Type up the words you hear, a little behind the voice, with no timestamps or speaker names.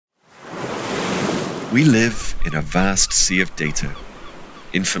We live in a vast sea of data.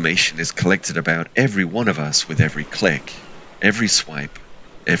 Information is collected about every one of us with every click, every swipe,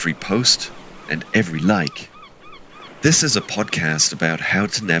 every post, and every like. This is a podcast about how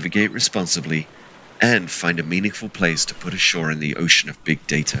to navigate responsibly and find a meaningful place to put ashore in the ocean of big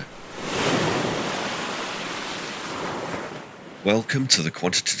data. Welcome to the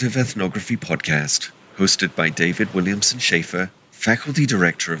Quantitative Ethnography Podcast, hosted by David Williamson Schaefer, Faculty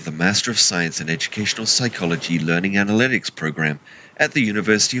Director of the Master of Science in Educational Psychology Learning Analytics Program at the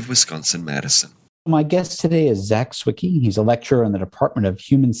University of Wisconsin-Madison. My guest today is Zach Swiecki. He's a lecturer in the Department of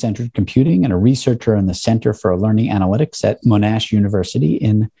Human-Centered Computing and a researcher in the Center for Learning Analytics at Monash University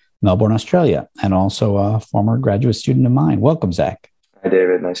in Melbourne, Australia, and also a former graduate student of mine. Welcome, Zach. Hi,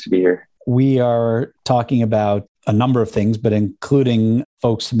 David. Nice to be here. We are talking about a number of things, but including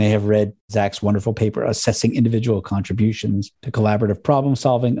folks may have read Zach's wonderful paper, Assessing Individual Contributions to Collaborative Problem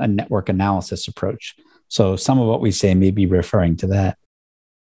Solving, a Network Analysis Approach. So some of what we say may be referring to that.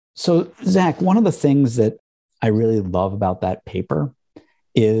 So, Zach, one of the things that I really love about that paper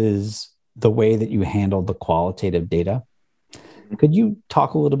is the way that you handled the qualitative data. Could you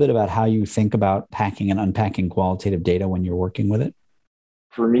talk a little bit about how you think about packing and unpacking qualitative data when you're working with it?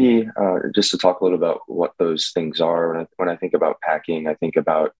 For me, just to talk a little about what those things are, when I think about packing, I think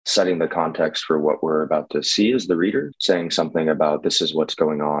about setting the context for what we're about to see as the reader, saying something about this is what's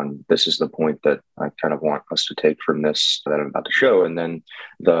going on. This is the point that I kind of want us to take from this that I'm about to show. And then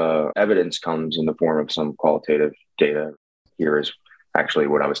the evidence comes in the form of some qualitative data. Here is actually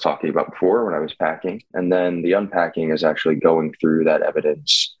what I was talking about before when I was packing. And then the unpacking is actually going through that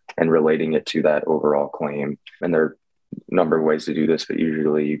evidence and relating it to that overall claim. And there number of ways to do this, but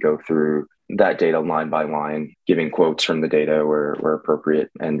usually you go through that data line by line, giving quotes from the data where appropriate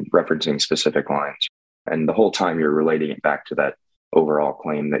and referencing specific lines. And the whole time you're relating it back to that overall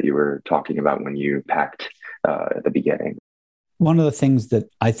claim that you were talking about when you packed at the beginning. One of the things that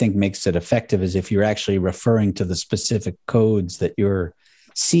I think makes it effective is if you're actually referring to the specific codes that you're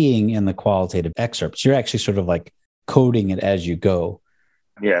seeing in the qualitative excerpts. You're actually sort of like coding it as you go.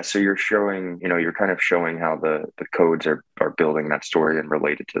 Yeah, so you're showing, you're kind of showing how the codes are building that story and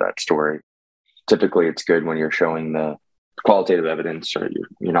related to that story. Typically, it's good when you're showing the qualitative evidence, or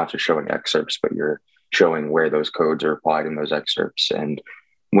you're not just showing excerpts, but you're showing where those codes are applied in those excerpts. And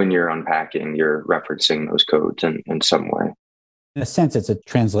when you're unpacking, you're referencing those codes in some way. In a sense, it's a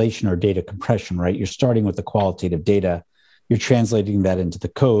translation or data compression, right? You're starting with the qualitative data, you're translating that into the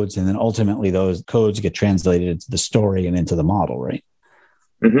codes, and then ultimately those codes get translated into the story and into the model, right?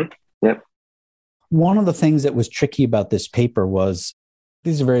 Mm-hmm. Yep. One of the things that was tricky about this paper was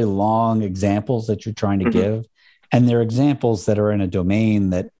these are very long examples that you're trying to give, and they're examples that are in a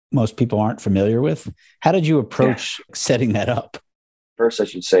domain that most people aren't familiar with. How did you approach setting that up? First, I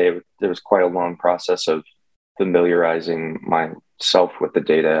should say there was quite a long process of familiarizing myself with the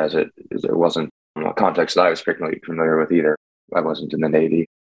data as it wasn't a context that I was particularly familiar with either. I wasn't in the Navy.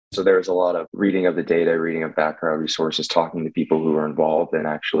 So there was a lot of reading of the data, reading of background resources, talking to people who were involved in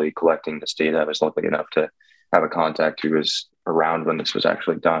actually collecting this data. I was lucky enough to have a contact who was around when this was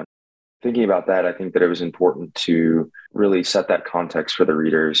actually done. Thinking about that, I think that it was important to really set that context for the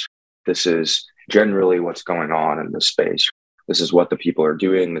readers. This is generally what's going on in this space. This is what the people are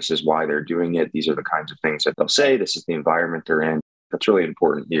doing. This is why they're doing it. These are the kinds of things that they'll say. This is the environment they're in. That's really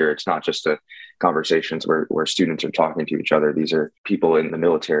important here. It's not just conversations where students are talking to each other. These are people in the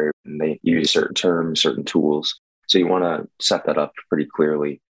military, and they use certain terms, certain tools. So you want to set that up pretty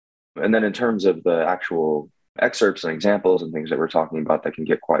clearly. And then in terms of the actual excerpts and examples and things that we're talking about that can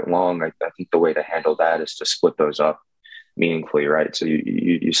get quite long, I think the way to handle that is to split those up meaningfully, right? So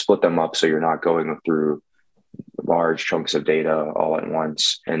you split them up so you're not going through large chunks of data all at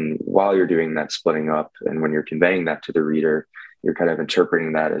once. And while you're doing that splitting up, and when you're conveying that to the reader, you're kind of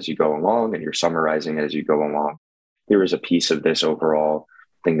interpreting that as you go along, and you're summarizing it as you go along. Here is a piece of this overall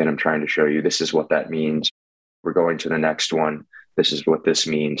thing that I'm trying to show you. This is what that means. We're going to the next one. This is what this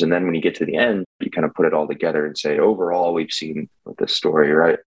means. And then when you get to the end, you kind of put it all together and say, overall, we've seen this story,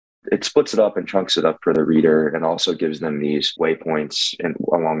 right? It splits it up and chunks it up for the reader, and also gives them these waypoints and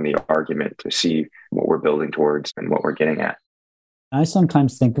along the argument to see what we're building towards and what we're getting at. I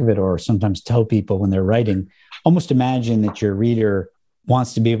sometimes think of it, or sometimes tell people when they're writing, almost imagine that your reader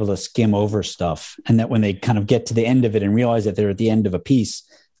wants to be able to skim over stuff, and that when they kind of get to the end of it and realize that they're at the end of a piece,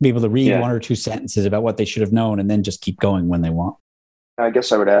 be able to read one or two sentences about what they should have known and then just keep going when they want. I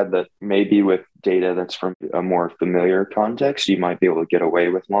guess I would add that maybe with data that's from a more familiar context, you might be able to get away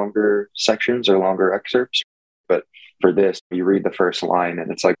with longer sections or longer excerpts. But for this, you read the first line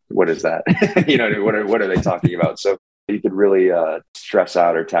and it's like, what is that? What are they talking about? So you could really stress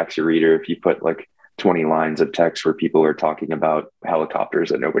out or tax your reader if you put like 20 lines of text where people are talking about helicopters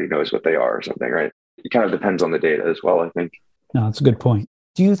that nobody knows what they are or something, right? It kind of depends on the data as well, I think. No, that's a good point.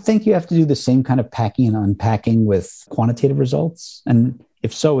 Do you think you have to do the same kind of packing and unpacking with quantitative results? And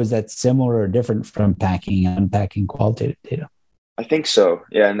if so, is that similar or different from packing and unpacking qualitative data? I think so.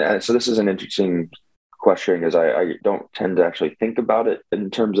 Yeah. And so this is an interesting question because I don't tend to actually think about it in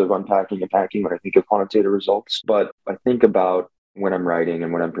terms of unpacking and packing when I think of quantitative results. But I think about when I'm writing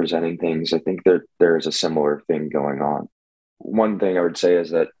and when I'm presenting things, I think that there is a similar thing going on. One thing I would say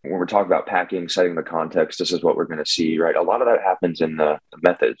is that when we're talking about packing, setting the context, this is what we're going to see, right? A lot of that happens in the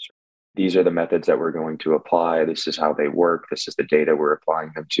methods. These are the methods that we're going to apply. This is how they work. This is the data we're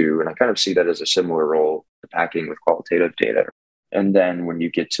applying them to. And I kind of see that as a similar role to packing with qualitative data. And then when you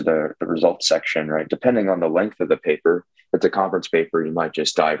get to the results section, right, depending on the length of the paper, if it's a conference paper, you might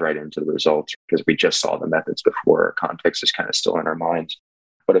just dive right into the results because we just saw the methods before. Our context is kind of still in our minds.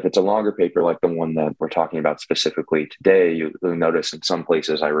 But if it's a longer paper like the one that we're talking about specifically today, you'll notice in some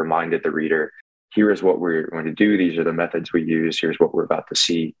places I reminded the reader, here is what we're going to do. These are the methods we use. Here's what we're about to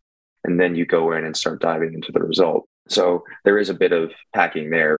see. And then you go in and start diving into the result. So there is a bit of packing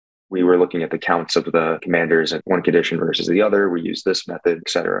there. We were looking at the counts of the commanders in one condition versus the other. We use this method, et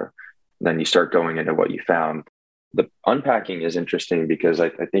cetera. And then you start going into what you found. The unpacking is interesting because I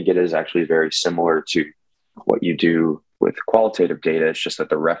think it is actually very similar to what you do with qualitative data. It's just that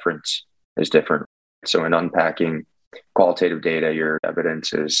the reference is different. So in unpacking qualitative data, your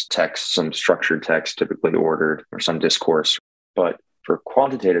evidence is text, some structured text, typically ordered, or some discourse. But for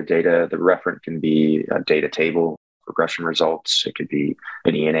quantitative data, the referent can be a data table, regression results. It could be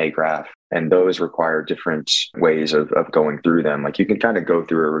an ENA graph. And those require different ways of going through them. Like you can kind of go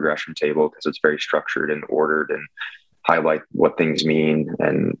through a regression table because it's very structured and ordered and highlight what things mean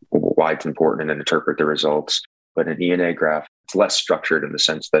and why it's important and interpret the results. But an ENA graph, it's less structured in the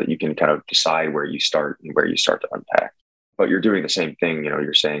sense that you can kind of decide where you start and where you start to unpack. But you're doing the same thing.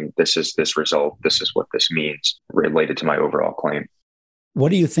 You're saying, this is this result. This is what this means related to my overall claim. What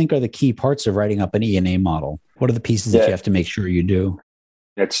do you think are the key parts of writing up an ENA model? What are the pieces that you have to make sure you do?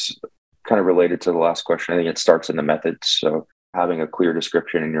 It's kind of related to the last question. I think it starts in the methods. So having a clear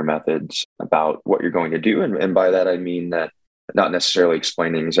description in your methods about what you're going to do. And by that, I mean that not necessarily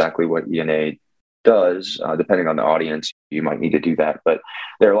explaining exactly what ENA does, depending on the audience, you might need to do that. But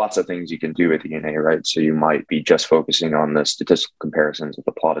there are lots of things you can do with ENA, right? So you might be just focusing on the statistical comparisons of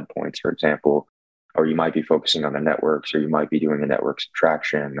the plotted points, for example, or you might be focusing on the networks, or you might be doing a network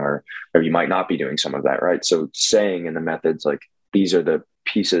subtraction, or you might not be doing some of that, right? So saying in the methods, like, these are the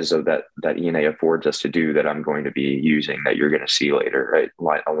pieces of that ENA affords us to do that I'm going to be using that you're going to see later,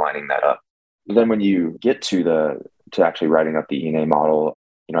 right? Aligning that up. And then when you get to actually writing up the ENA model,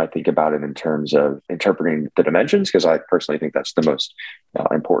 I think about it in terms of interpreting the dimensions, because I personally think that's the most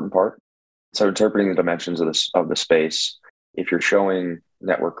important part. So interpreting the dimensions of the space. If you're showing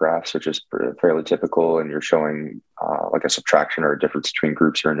network graphs, which is fairly typical, and you're showing like a subtraction or a difference between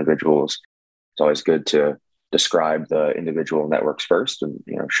groups or individuals, it's always good to describe the individual networks first and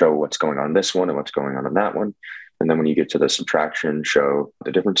show what's going on in this one and what's going on in that one. And then when you get to the subtraction, show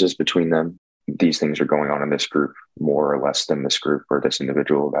the differences between them. These things are going on in this group more or less than this group or this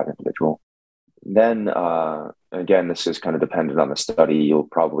individual, that individual. Then, again, this is kind of dependent on the study. You'll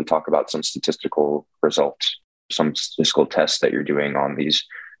probably talk about some statistical results, some statistical tests that you're doing on these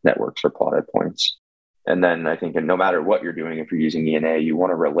networks or plotted points. And then I think no matter what you're doing, if you're using ENA, you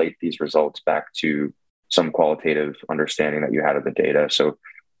want to relate these results back to some qualitative understanding that you had of the data. So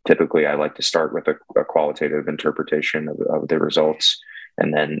typically I like to start with a qualitative interpretation of the results,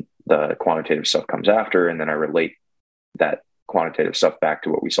 and then the quantitative stuff comes after, and then I relate that quantitative stuff back to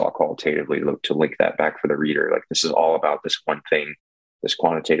what we saw qualitatively to link that back for the reader. Like, this is all about this one thing. This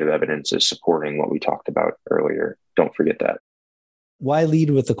quantitative evidence is supporting what we talked about earlier. Don't forget that. Why lead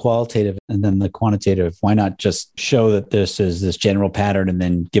with the qualitative and then the quantitative? Why not just show that this is this general pattern and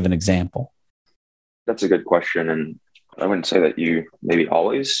then give an example? That's a good question. And I wouldn't say that you maybe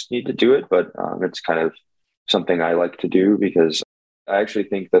always need to do it, but it's kind of something I like to do because I actually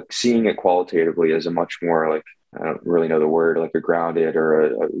think that seeing it qualitatively is a much more, like, I don't really know the word, like a grounded or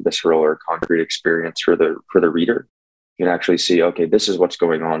a visceral or concrete experience for the reader. You can actually see, okay, this is what's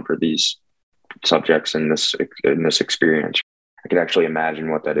going on for these subjects in this experience. I can actually imagine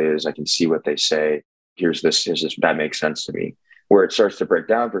what that is. I can see what they say. Here's this, that makes sense to me. Where it starts to break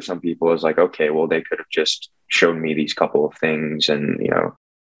down for some people is like, okay, well, they could have just shown me these couple of things, and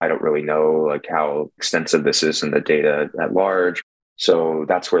I don't really know like how extensive this is in the data at large. So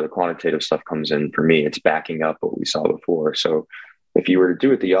that's where the quantitative stuff comes in for me. It's backing up what we saw before. So if you were to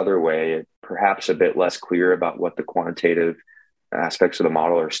do it the other way, perhaps a bit less clear about what the quantitative aspects of the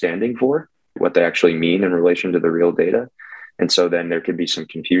model are standing for, what they actually mean in relation to the real data. And so then there could be some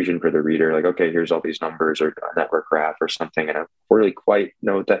confusion for the reader, like, okay, here's all these numbers or a network graph or something, and I don't really quite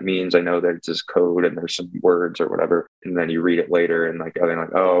know what that means. I know that it's this code and there's some words or whatever. And then you read it later and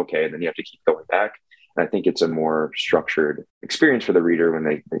oh, okay. And then you have to keep going back. And I think it's a more structured experience for the reader when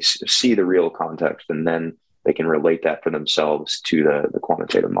they see the real context, and then they can relate that for themselves to the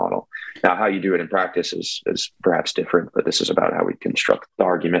quantitative model. Now, how you do it in practice is perhaps different, but this is about how we construct the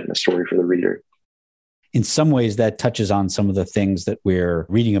argument and the story for the reader. In some ways, that touches on some of the things that we're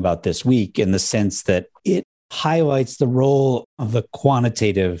reading about this week, in the sense that it highlights the role of the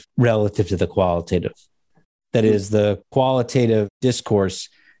quantitative relative to the qualitative. That is, the qualitative discourse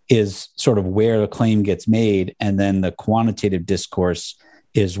is sort of where the claim gets made, and then the quantitative discourse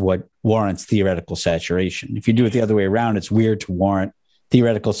is what warrants theoretical saturation. If you do it the other way around, it's weird to warrant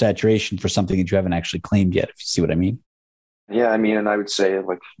theoretical saturation for something that you haven't actually claimed yet, if you see what I mean. Yeah, I mean, and I would say,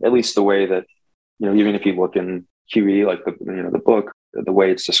 like, at least the way that, even if you look in QE, like the book, the way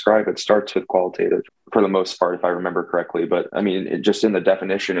it's described, it starts with qualitative for the most part, if I remember correctly. But I mean, just in the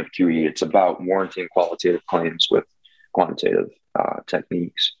definition of QE, it's about warranting qualitative claims with quantitative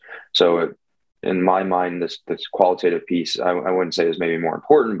techniques. So in my mind, this qualitative piece, I wouldn't say is maybe more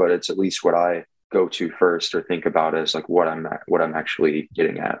important, but it's at least what I go to first or think about as like what I'm actually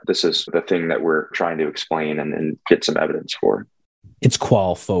getting at. This is the thing that we're trying to explain and get some evidence for. It's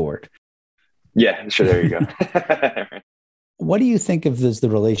qual forward. Yeah, sure. There you go. What do you think of the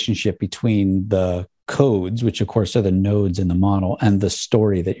relationship between the codes, which of course are the nodes in the model, and the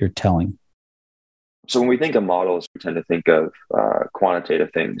story that you're telling? So when we think of models, we tend to think of quantitative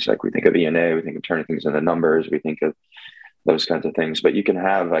things. Like we think of ENA, we think of turning things into numbers, we think of those kinds of things. But you can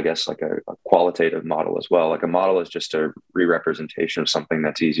have, I guess, like a qualitative model as well. Like a model is just a re-representation of something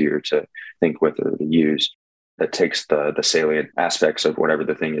that's easier to think with or to use, that takes the salient aspects of whatever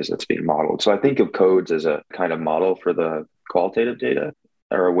the thing is that's being modeled. So I think of codes as a kind of model for the qualitative data,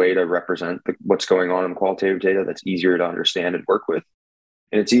 or a way to represent what's going on in qualitative data that's easier to understand and work with.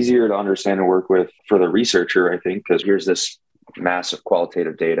 And it's easier to understand and work with for the researcher, I think, because here's this mass of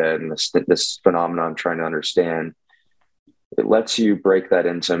qualitative data and this phenomenon I'm trying to understand. It lets you break that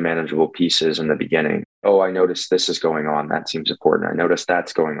into manageable pieces in the beginning. Oh, I noticed this is going on. That seems important. I noticed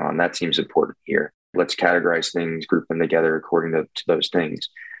that's going on. That seems important here. Let's categorize things, group them together according to those things.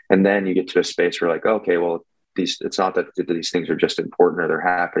 And then you get to a space where like, okay, well, it's not that these things are just important or they're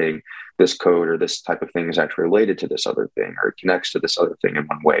happening. This code or this type of thing is actually related to this other thing, or it connects to this other thing in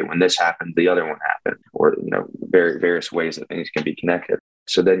one way. When this happened, the other one happened, or various ways that things can be connected.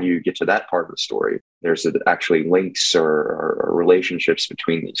 So then you get to that part of the story. There's actually links or relationships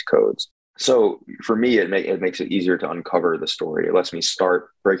between these codes. So for me, it makes it easier to uncover the story. It lets me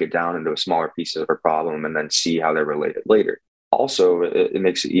break it down into smaller pieces of a problem and then see how they're related later. Also, it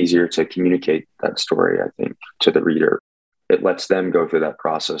makes it easier to communicate that story, I think, to the reader. It lets them go through that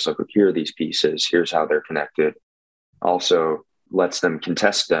process of, here are these pieces, here's how they're connected. Also lets them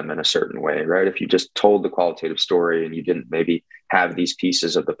contest them in a certain way, right? If you just told the qualitative story and you didn't maybe have these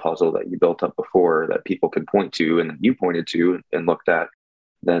pieces of the puzzle that you built up before that people could point to and that you pointed to and looked at,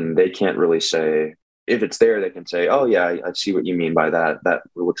 then they can't really say, if it's there, they can say, oh yeah, I see what you mean by that. That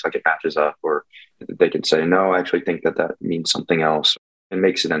looks like it matches up. Or they can say, no, I actually think that means something else. It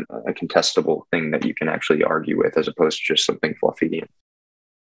makes it a contestable thing that you can actually argue with, as opposed to just something fluffy.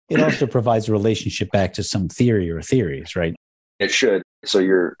 It also provides a relationship back to some theory or theories, right? It should. So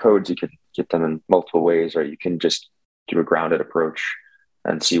your codes, you can get them in multiple ways, right? You can just do a grounded approach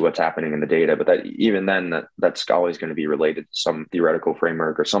and see what's happening in the data. But that's always going to be related to some theoretical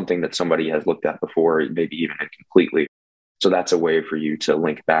framework or something that somebody has looked at before, maybe even incompletely. So that's a way for you to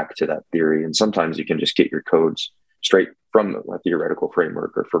link back to that theory. And sometimes you can just get your codes straight from a theoretical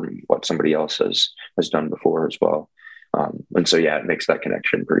framework or from what somebody else has done before as well. And so, yeah, it makes that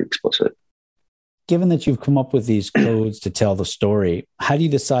connection pretty explicit. Given that you've come up with these codes to tell the story, how do you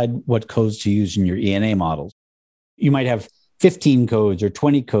decide what codes to use in your ENA models? You might have 15 codes or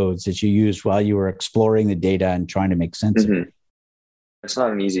 20 codes that you used while you were exploring the data and trying to make sense of it. It's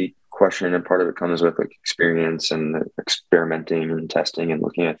not an easy question, and part of it comes with like experience and experimenting and testing and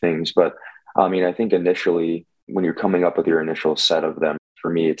looking at things. But I mean, I think initially, when you're coming up with your initial set of them, for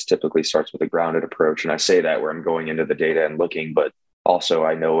me, it typically starts with a grounded approach. And I say that where I'm going into the data and looking, but also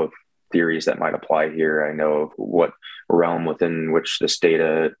I know of theories that might apply here. I know of what realm within which this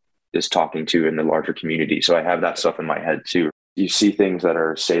data is talking to in the larger community. So I have that stuff in my head too. You see things that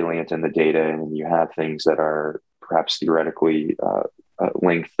are salient in the data, and you have things that are perhaps theoretically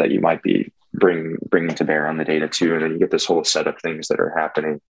linked that you might be bringing to bear on the data too. And then you get this whole set of things that are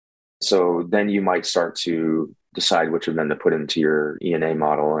happening. So then you might start to decide which of them to put into your ENA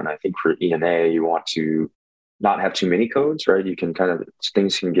model. And I think for ENA, you want to not have too many codes, right? You can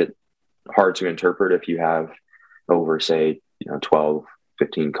things can get hard to interpret if you have over, say, 12,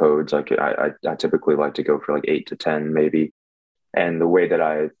 15 codes. Like I typically like to go for like 8 to 10 maybe. And the way that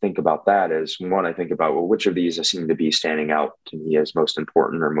I think about that is, one, I think about, well, which of these seem to be standing out to me as most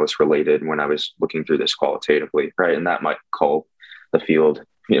important or most related when I was looking through this qualitatively, right? And that might cull the field,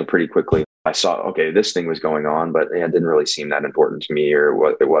 pretty quickly. I saw, okay, this thing was going on, but it didn't really seem that important to me, or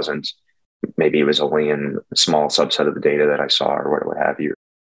what it wasn't. Maybe it was only in a small subset of the data that I saw, or what have you.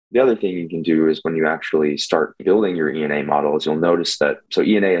 The other thing you can do is when you actually start building your ENA models, you'll notice that, so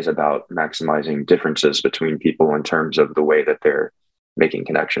ENA is about maximizing differences between people in terms of the way that they're making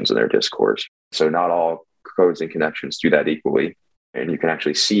connections in their discourse. So not all codes and connections do that equally. And you can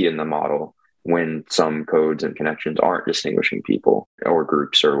actually see in the model when some codes and connections aren't distinguishing people or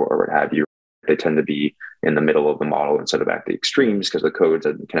groups or what have you. They tend to be in the middle of the model instead of at the extremes, because the codes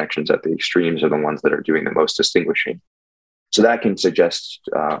and connections at the extremes are the ones that are doing the most distinguishing. So that can suggest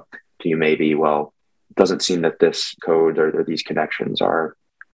to you maybe, well, it doesn't seem that this code or these connections are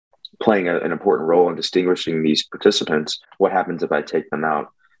playing an important role in distinguishing these participants. What happens if I take them out?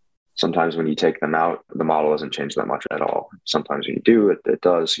 Sometimes when you take them out, the model doesn't change that much at all. Sometimes when you do, it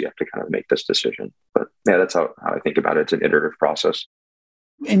does. You have to kind of make this decision. But yeah, that's how I think about it. It's an iterative process.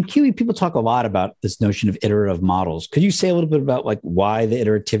 In QE, people talk a lot about this notion of iterative models. Could you say a little bit about why the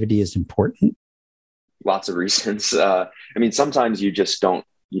iterativity is important? Lots of reasons. Sometimes you just don't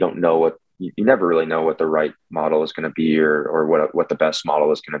know you never really know what the right model is going to be, or what the best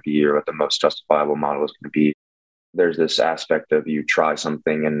model is going to be, or what the most justifiable model is going to be. There's this aspect of you try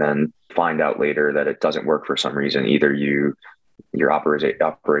something and then find out later that it doesn't work for some reason. Either your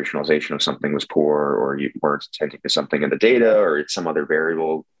operationalization of something was poor, or you weren't attending to something in the data, or it's some other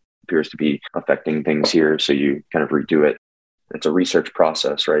variable appears to be affecting things here. So you kind of redo it. It's a research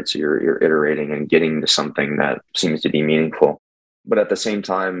process, right? So you're iterating and getting to something that seems to be meaningful. But at the same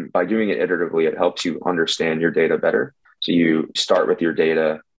time, by doing it iteratively, it helps you understand your data better. So you start with your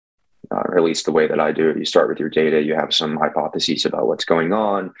data, or at least the way that I do it. You start with your data, you have some hypotheses about what's going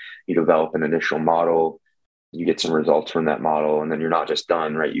on, you develop an initial model, you get some results from that model, and then you're not just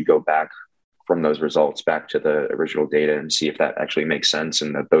done, right? You go back from those results back to the original data and see if that actually makes sense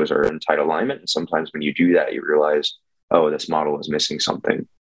and that those are in tight alignment. And sometimes when you do that, you realize, oh, this model is missing something.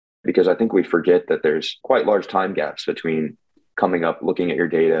 Because I think we forget that there's quite large time gaps between coming up, looking at your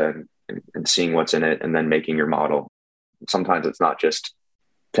data and seeing what's in it, and then making your model. Sometimes it's not just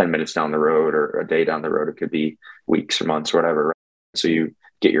 10 minutes down the road or a day down the road. It could be weeks or months or whatever. Right? So you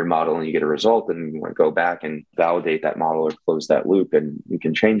get your model and you get a result, and you want to go back and validate that model or close that loop, and you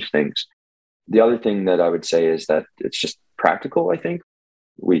can change things. The other thing that I would say is that it's just practical, I think.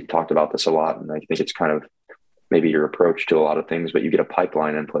 We talked about this a lot, and I think it's kind of maybe your approach to a lot of things, but you get a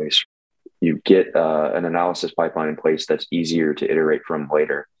pipeline in place. You get an analysis pipeline in place that's easier to iterate from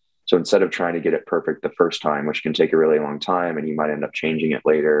later. So instead of trying to get it perfect the first time, which can take a really long time, and you might end up changing it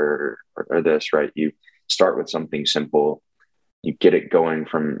later or this, right? You start with something simple. You get it going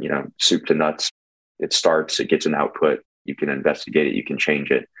from, soup to nuts. It starts, it gets an output. You can investigate it, you can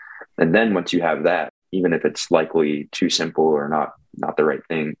change it. And then once you have that, even if it's likely too simple or not the right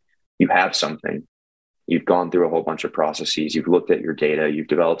thing, you have something. You've gone through a whole bunch of processes. You've looked at your data. You've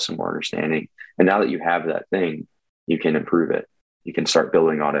developed some more understanding. And now that you have that thing, you can improve it. You can start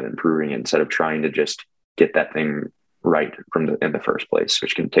building on it, improving it, instead of trying to just get that thing right in the first place,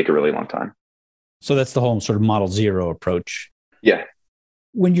 which can take a really long time. So that's the whole sort of model zero approach. Yeah.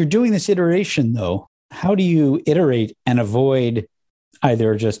 When you're doing this iteration, though, how do you iterate and avoid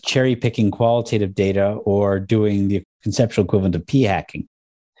either just cherry picking qualitative data or doing the conceptual equivalent of p-hacking?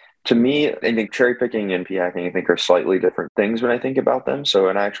 To me, I think cherry picking and p-hacking, I think, are slightly different things when I think about them. So,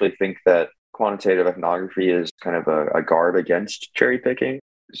 and I actually think that quantitative ethnography is kind of a guard against cherry picking.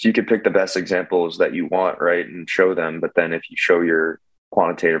 So you could pick the best examples that you want, right, and show them. But then if you show your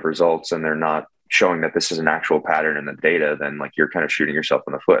quantitative results and they're not showing that this is an actual pattern in the data, then you're kind of shooting yourself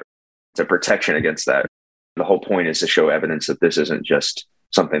in the foot. It's a protection against that. The whole point is to show evidence that this isn't just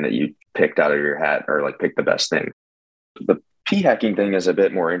something that you picked out of your hat or pick the best thing. The p-hacking thing is a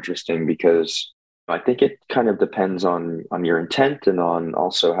bit more interesting because I think it kind of depends on your intent and on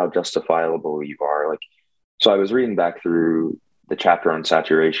also how justifiable you are. So I was reading back through the chapter on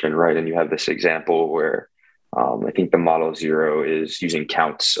saturation, right? And you have this example where I think the model zero is using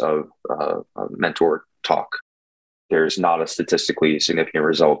counts of mentor talk. There's not a statistically significant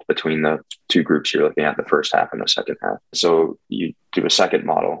result between the two groups you're looking at, the first half and the second half. So you do a second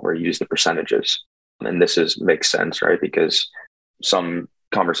model where you use the percentages. And this makes sense, right? Because some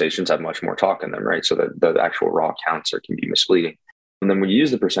conversations have much more talk in them, right? So the actual raw counts can be misleading. And then when you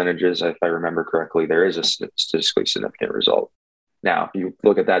use the percentages, if I remember correctly, there is a statistically significant result. Now, you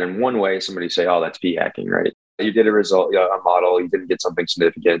look at that in one way, somebody say, oh, that's p-hacking, right? You did a result, a model, you didn't get something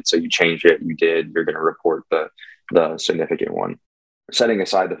significant, so you changed it, you're going to report the significant one. Setting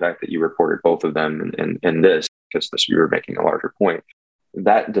aside the fact that you reported both of them in this, because you were making a larger point,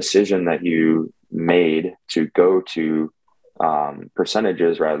 that decision that you made to go to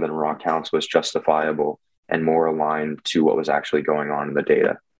percentages rather than raw counts was justifiable and more aligned to what was actually going on in the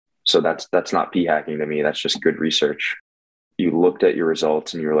data. So that's not p-hacking to me. That's just good research. You looked at your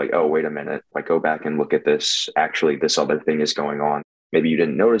results and you were like, oh, wait a minute, like go back and look at this. Actually, this other thing is going on. Maybe you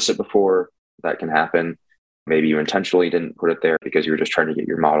didn't notice it before. That can happen. Maybe you intentionally didn't put it there because you were just trying to get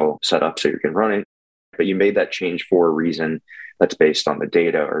your model set up so you can run it. But you made that change for a reason that's based on the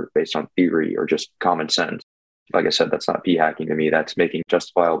data or based on theory or just common sense. Like I said, that's not p-hacking to me. That's making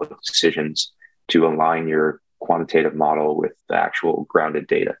justifiable decisions to align your quantitative model with the actual grounded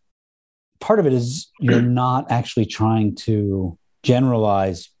data. Part of it is you're not actually trying to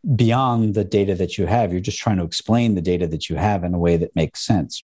generalize beyond the data that you have. You're just trying to explain the data that you have in a way that makes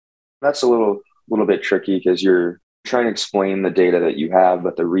sense. That's a little bit tricky because you're trying to explain the data that you have,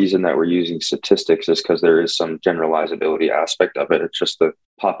 but the reason that we're using statistics is because there is some generalizability aspect of it. It's just the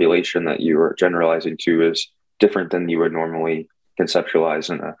population that you are generalizing to is different than you would normally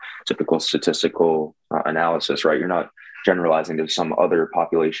conceptualize in a typical statistical analysis, right? You're not generalizing to some other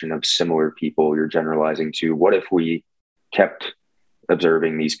population of similar people. You're generalizing to what if we kept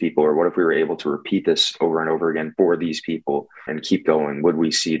observing these people, or what if we were able to repeat this over and over again for these people and keep going? Would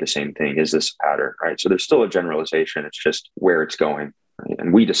we see the same thing? Is this a pattern, right? So there's still a generalization. It's just where it's going. Right?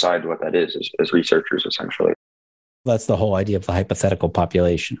 And we decide what that is as researchers, essentially. That's the whole idea of the hypothetical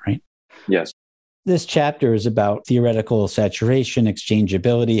population, right? Yes. This chapter is about theoretical saturation,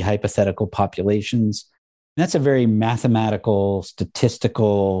 exchangeability, hypothetical populations. And that's a very mathematical,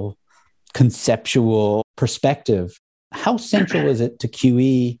 statistical, conceptual perspective. How central is it to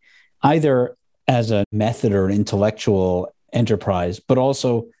QE, either as a method or an intellectual enterprise, but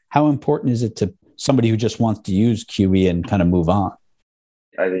also how important is it to somebody who just wants to use QE and kind of move on?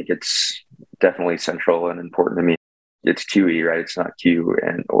 I think it's definitely central and important to me. It's QE, right? It's not Q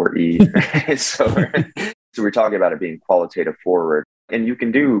or E. So we're talking about it being qualitative forward. And you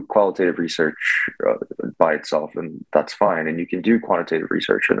can do qualitative research by itself, and that's fine. And you can do quantitative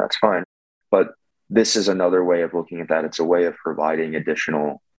research, and that's fine. But this is another way of looking at that. It's a way of providing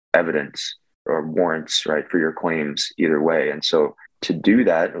additional evidence or warrants, right, for your claims either way. And so to do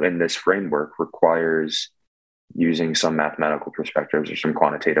that in this framework requires using some mathematical perspectives or some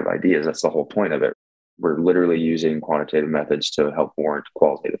quantitative ideas. That's the whole point of it. We're literally using quantitative methods to help warrant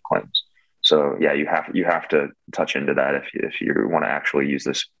qualitative claims. So yeah, you have to touch into that if you want to actually use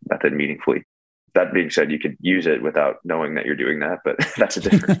this method meaningfully. That being said, you could use it without knowing that you're doing that, but that's a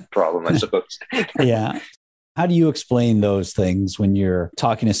different problem, I suppose. Yeah. How do you explain those things when you're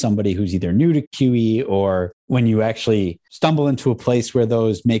talking to somebody who's either new to QE or when you actually stumble into a place where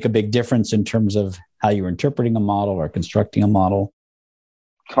those make a big difference in terms of how you're interpreting a model or constructing a model?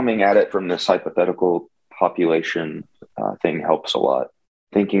 Coming at it from this hypothetical population thing helps a lot.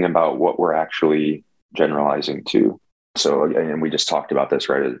 Thinking about what we're actually generalizing to. So, and we just talked about this,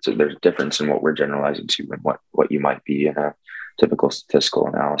 right? There's a difference in what we're generalizing to and what you might be in a typical statistical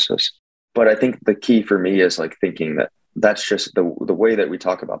analysis. But I think the key for me is like thinking that that's just the way that we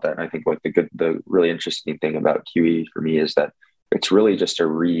talk about that. And I think what the really interesting thing about QE for me is that it's really just a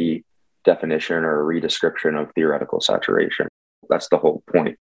redefinition or a redescription of theoretical saturation. That's the whole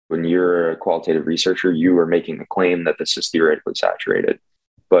point. When you're a qualitative researcher, you are making a claim that this is theoretically saturated.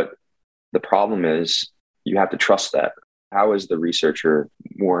 But the problem is you have to trust that. How is the researcher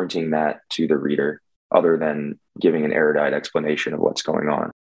warranting that to the reader other than giving an erudite explanation of what's going on?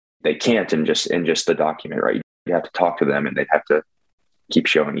 They can't in just the document, right? You have to talk to them and they'd have to keep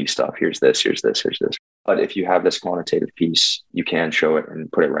showing you stuff. Here's this, here's this, here's this. But if you have this quantitative piece, you can show it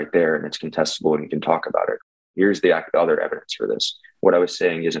and put it right there and it's contestable and you can talk about it. Here's the other evidence for this. What I was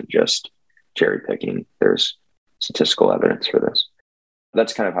saying isn't just cherry picking. There's statistical evidence for this.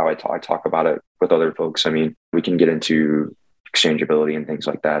 That's kind of how I talk about it with other folks. I mean, we can get into exchangeability and things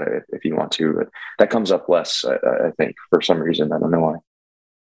like that if you want to, but that comes up less, I think, for some reason. I don't know why.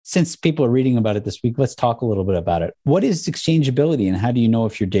 Since people are reading about it this week, let's talk a little bit about it. What is exchangeability and how do you know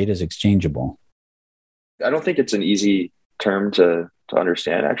if your data is exchangeable? I don't think it's an easy term to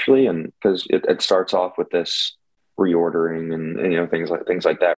understand, actually, and because it starts off with this reordering and things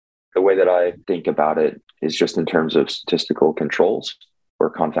like that. The way that I think about it is just in terms of statistical controls or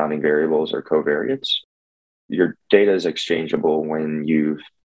confounding variables or covariates. your data is exchangeable when you've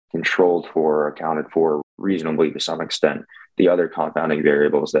controlled for, accounted for reasonably to some extent the other confounding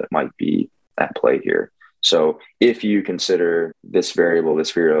variables that might be at play here. So if you consider this variable,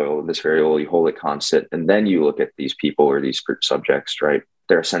 you hold it constant, and then you look at these people or these subjects, right?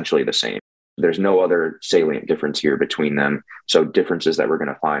 They're essentially the same. There's no other salient difference here between them. So differences that we're going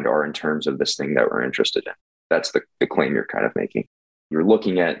to find are in terms of this thing that we're interested in. That's the claim you're kind of making. You're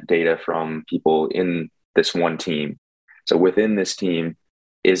looking at data from people in this one team. So within this team,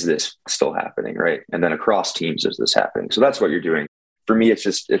 is this still happening, right? And then across teams, is this happening? So that's what you're doing. For me,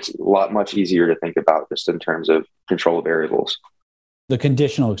 it's a lot much easier to think about just in terms of control variables. The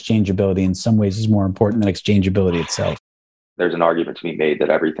conditional exchangeability in some ways is more important than exchangeability itself. There's an argument to be made that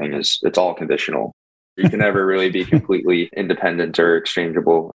it's all conditional. You can never really be completely independent or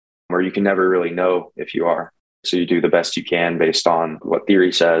exchangeable, or you can never really know if you are. So you do the best you can based on what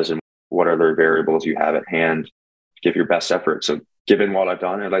theory says and what other variables you have at hand. Give your best effort. So given what I've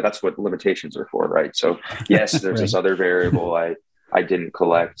done, and that's what limitations are for, right? So yes, there's right. This other variable I didn't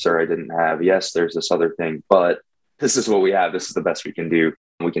collect or I didn't have. Yes, there's this other thing, but this is what we have. This is the best we can do.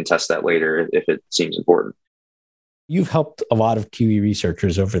 We can test that later if it seems important. You've helped a lot of QE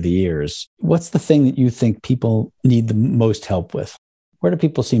researchers over the years. What's the thing that you think people need the most help with? Where do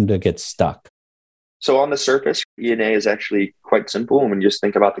people seem to get stuck? So on the surface, ENA is actually quite simple. When you just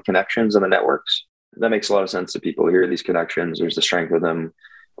think about the connections and the networks, that makes a lot of sense to people. Here are these connections. There's the strength of them,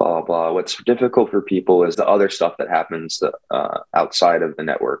 blah, blah, blah. What's difficult for people is the other stuff that happens outside of the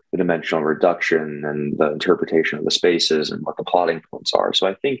network, the dimensional reduction and the interpretation of the spaces and what the plotting points are. So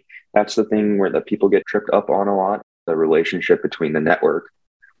I think that's the thing where the people get tripped up on a lot, the relationship between the network,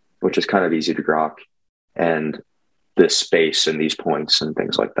 which is kind of easy to grok, and this space and these points and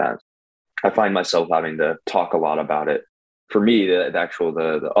things like that. I find myself having to talk a lot about it. For me,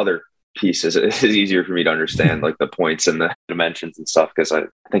 the other piece is easier for me to understand, like the points and the dimensions and stuff, because I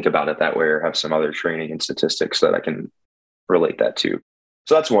think about it that way or have some other training in statistics that I can relate that to.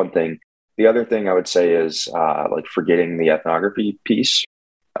 So that's one thing. The other thing I would say is like forgetting the ethnography piece.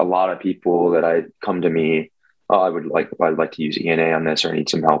 A lot of people that come to me, I'd like to use ENA on this, or I need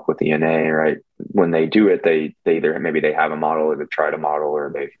some help with ENA, right? When they do it, they either maybe they have a model, or they've tried a model,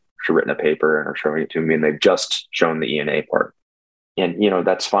 or they've written a paper and are showing it to me, and they've just shown the ENA part. And,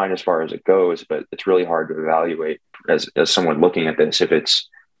 that's fine as far as it goes, but it's really hard to evaluate as someone looking at this, if it's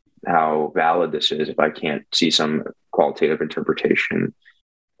how valid this is, if I can't see some qualitative interpretation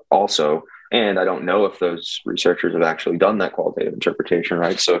also. And I don't know if those researchers have actually done that qualitative interpretation,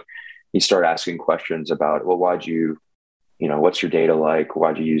 right? So you start asking questions about, well, what's your data like?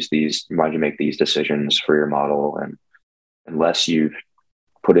 Why'd you use these? Why'd you make these decisions for your model? And unless you've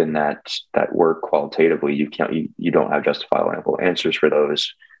put in that work qualitatively, you don't have justifiable answers for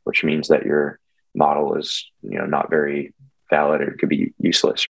those, which means that your model is not very valid, or it could be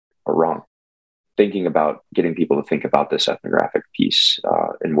useless or wrong. Thinking about getting people to think about this ethnographic piece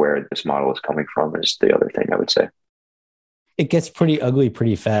and where this model is coming from is the other thing I would say. It gets pretty ugly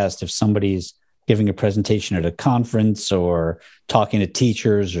pretty fast if somebody's giving a presentation at a conference or talking to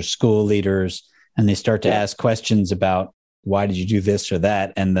teachers or school leaders, and they start to ask questions about, why did you do this or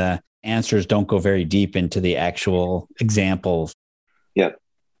that? And the answers don't go very deep into the actual examples. Yeah.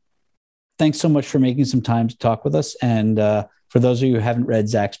 Thanks so much for making some time to talk with us. And for those of you who haven't read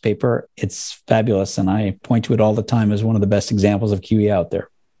Zach's paper, it's fabulous. And I point to it all the time as one of the best examples of QE out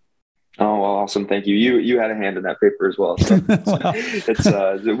there. Oh, well, awesome. Thank you. You had a hand in that paper as well. So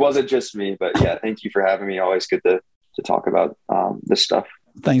it wasn't just me, but yeah, thank you for having me. Always good to talk about this stuff.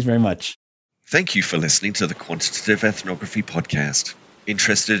 Thanks very much. Thank you for listening to the Quantitative Ethnography Podcast.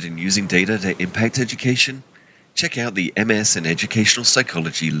 Interested in using data to impact education? Check out the MS in Educational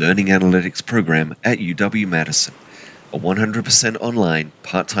Psychology Learning Analytics program at UW-Madison, a 100% online,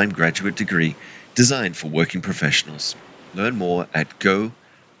 part-time graduate degree designed for working professionals. Learn more at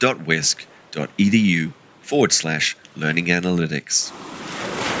go.wisc.edu/learning analytics.